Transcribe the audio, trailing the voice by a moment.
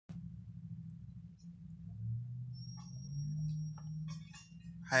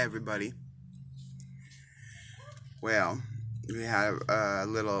Hi, everybody. Well, we had a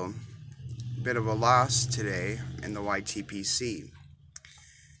little bit of a loss today in the YTPC.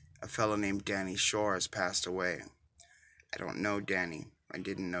 A fellow named Danny Shore has passed away. I don't know Danny. I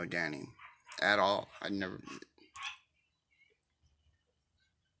didn't know Danny at all. I never.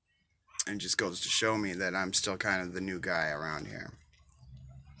 It just goes to show me that I'm still kind of the new guy around here.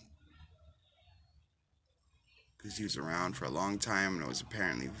 Because he was around for a long time and was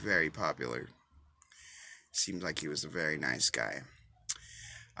apparently very popular. Seems like he was a very nice guy.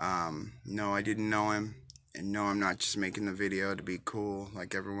 No, I didn't know him. And no, I'm not just making the video to be cool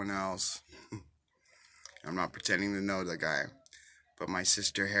like everyone else. I'm not pretending to know the guy. But my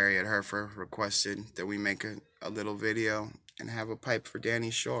sister Harriet Herfer requested that we make a little video and have a pipe for Danny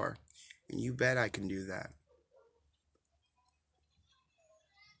Shore. And you bet I can do that.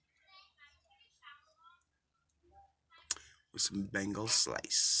 With some Bengal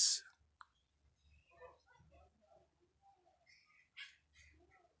slice.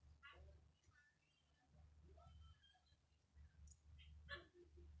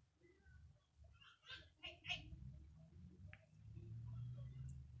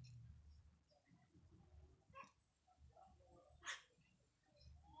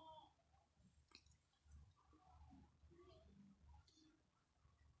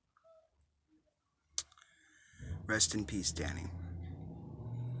 Rest in peace, Danny.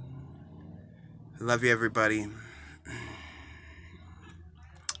 I love you, everybody.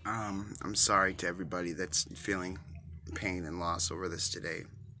 I'm sorry to everybody that's feeling pain and loss over this today.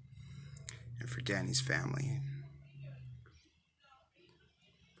 And for Danny's family.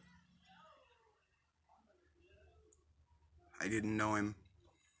 I didn't know him,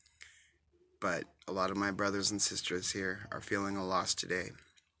 but a lot of my brothers and sisters here are feeling a loss today.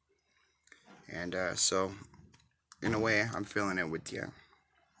 And so, in a way, I'm feeling it with you.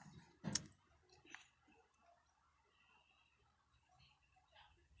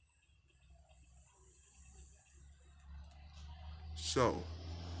 So,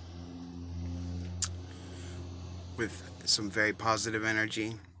 with some very positive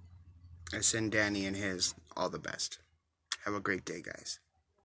energy, I send Danny and his all the best. Have a great day, guys.